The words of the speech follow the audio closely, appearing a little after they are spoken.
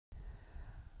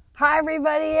Hi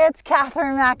everybody, it's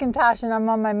Catherine McIntosh and I'm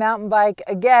on my mountain bike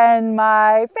again.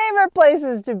 My favorite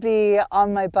places to be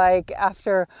on my bike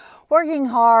after working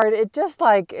hard. It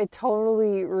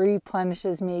totally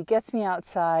replenishes me, gets me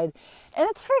outside. And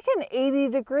it's freaking 80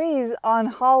 degrees on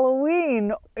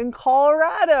Halloween in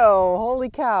Colorado. Holy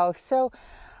cow. So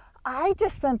I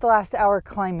just spent the last hour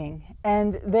climbing,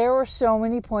 and there were so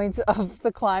many points of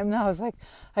the climb that I was like,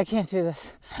 I can't do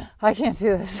this. I can't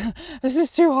do this. This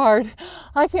is too hard.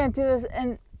 I can't do this.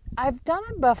 And I've done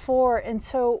it before. And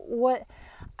so what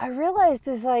I realized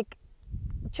is, like,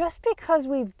 just because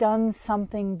we've done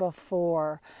something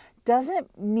before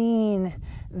doesn't mean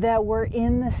that we're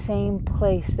in the same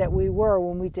place that we were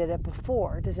when we did it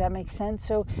before. Does that make sense?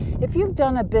 So if you've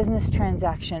done a business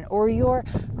transaction or you're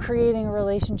creating a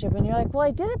relationship and you're like, well,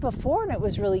 I did it before and it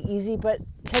was really easy, but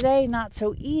today not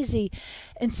so easy.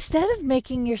 Instead of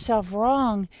making yourself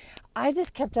wrong, I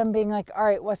just kept on being like, all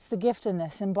right, what's the gift in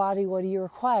this? Embody, what do you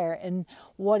require? And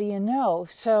what do you know?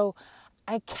 So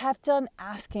I kept on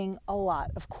asking a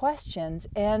lot of questions,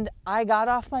 and I got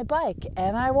off my bike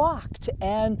and I walked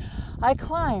and I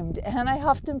climbed and I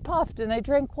huffed and puffed and I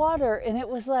drank water, and it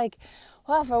was like,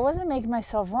 well, if I wasn't making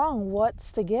myself wrong,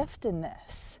 what's the gift in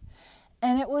this?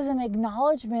 And it was an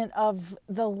acknowledgement of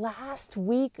the last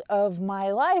week of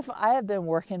my life. I have been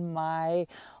working my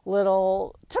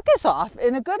little tuchus off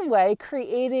in a good way,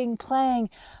 creating, playing,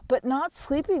 but not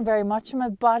sleeping very much. And my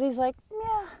body's like,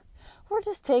 yeah, we're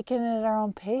just taking it at our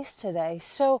own pace today.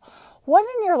 So what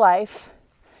in your life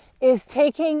is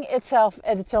taking itself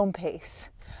at its own pace?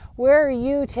 Where are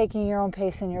you taking your own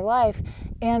pace in your life?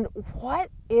 And what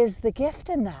is the gift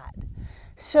in that?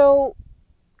 So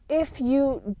if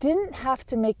you didn't have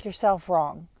to make yourself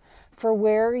wrong for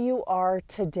where you are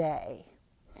today,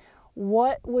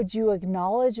 what would you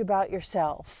acknowledge about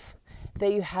yourself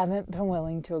that you haven't been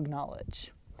willing to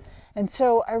acknowledge? And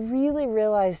so I really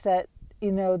realized that,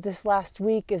 this last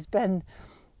week has been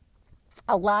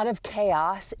a lot of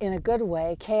chaos in a good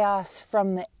way, chaos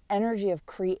from the energy of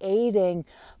creating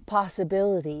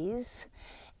possibilities.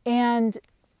 And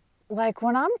like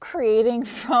when I'm creating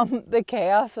from the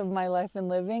chaos of my life and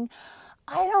living,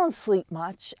 I don't sleep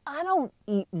much, I don't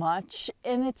eat much,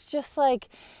 and it's just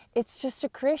a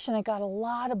creation. I got a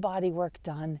lot of body work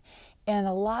done and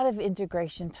a lot of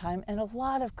integration time and a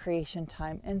lot of creation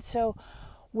time. And so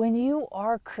when you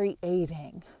are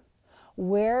creating,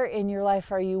 where in your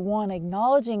life are you, one,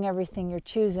 acknowledging everything you're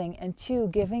choosing, and two,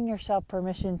 giving yourself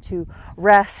permission to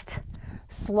rest,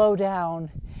 slow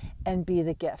down, and be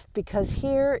the gift? Because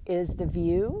here is the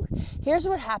view. Here's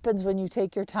what happens when you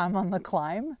take your time on the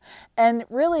climb. And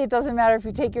really, it doesn't matter if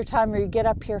you take your time or you get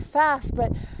up here fast,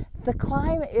 but the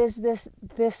climb is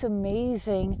this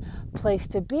amazing place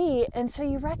to be. And so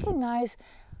you recognize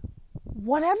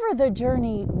whatever the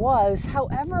journey was,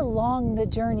 however long the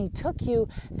journey took you,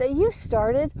 that you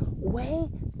started way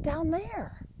down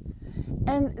there.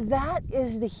 And that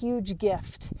is the huge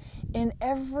gift in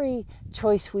every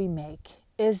choice we make,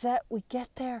 is that we get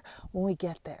there when we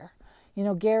get there.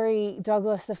 Gary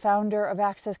Douglas, the founder of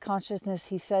Access Consciousness,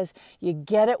 he says, you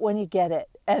get it when you get it.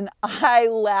 And I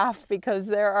laugh because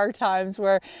there are times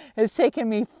where it's taken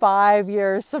me 5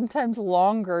 years, sometimes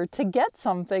longer, to get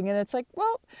something. And it's like,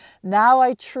 well, now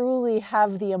I truly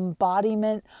have the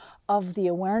embodiment of the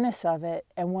awareness of it.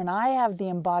 And when I have the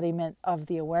embodiment of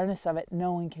the awareness of it,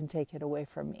 no one can take it away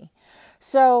from me.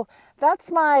 So that's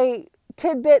my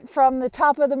tidbit from the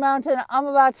top of the mountain. I'm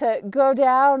about to go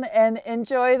down and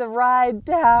enjoy the ride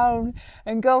down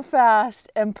and go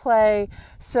fast and play.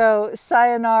 So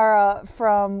sayonara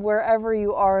from wherever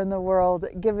you are in the world,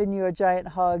 giving you a giant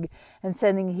hug and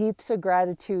sending heaps of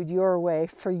gratitude your way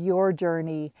for your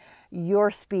journey,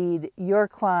 your speed, your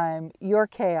climb, your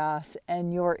chaos,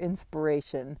 and your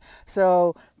inspiration.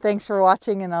 So thanks for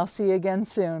watching, and I'll see you again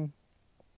soon.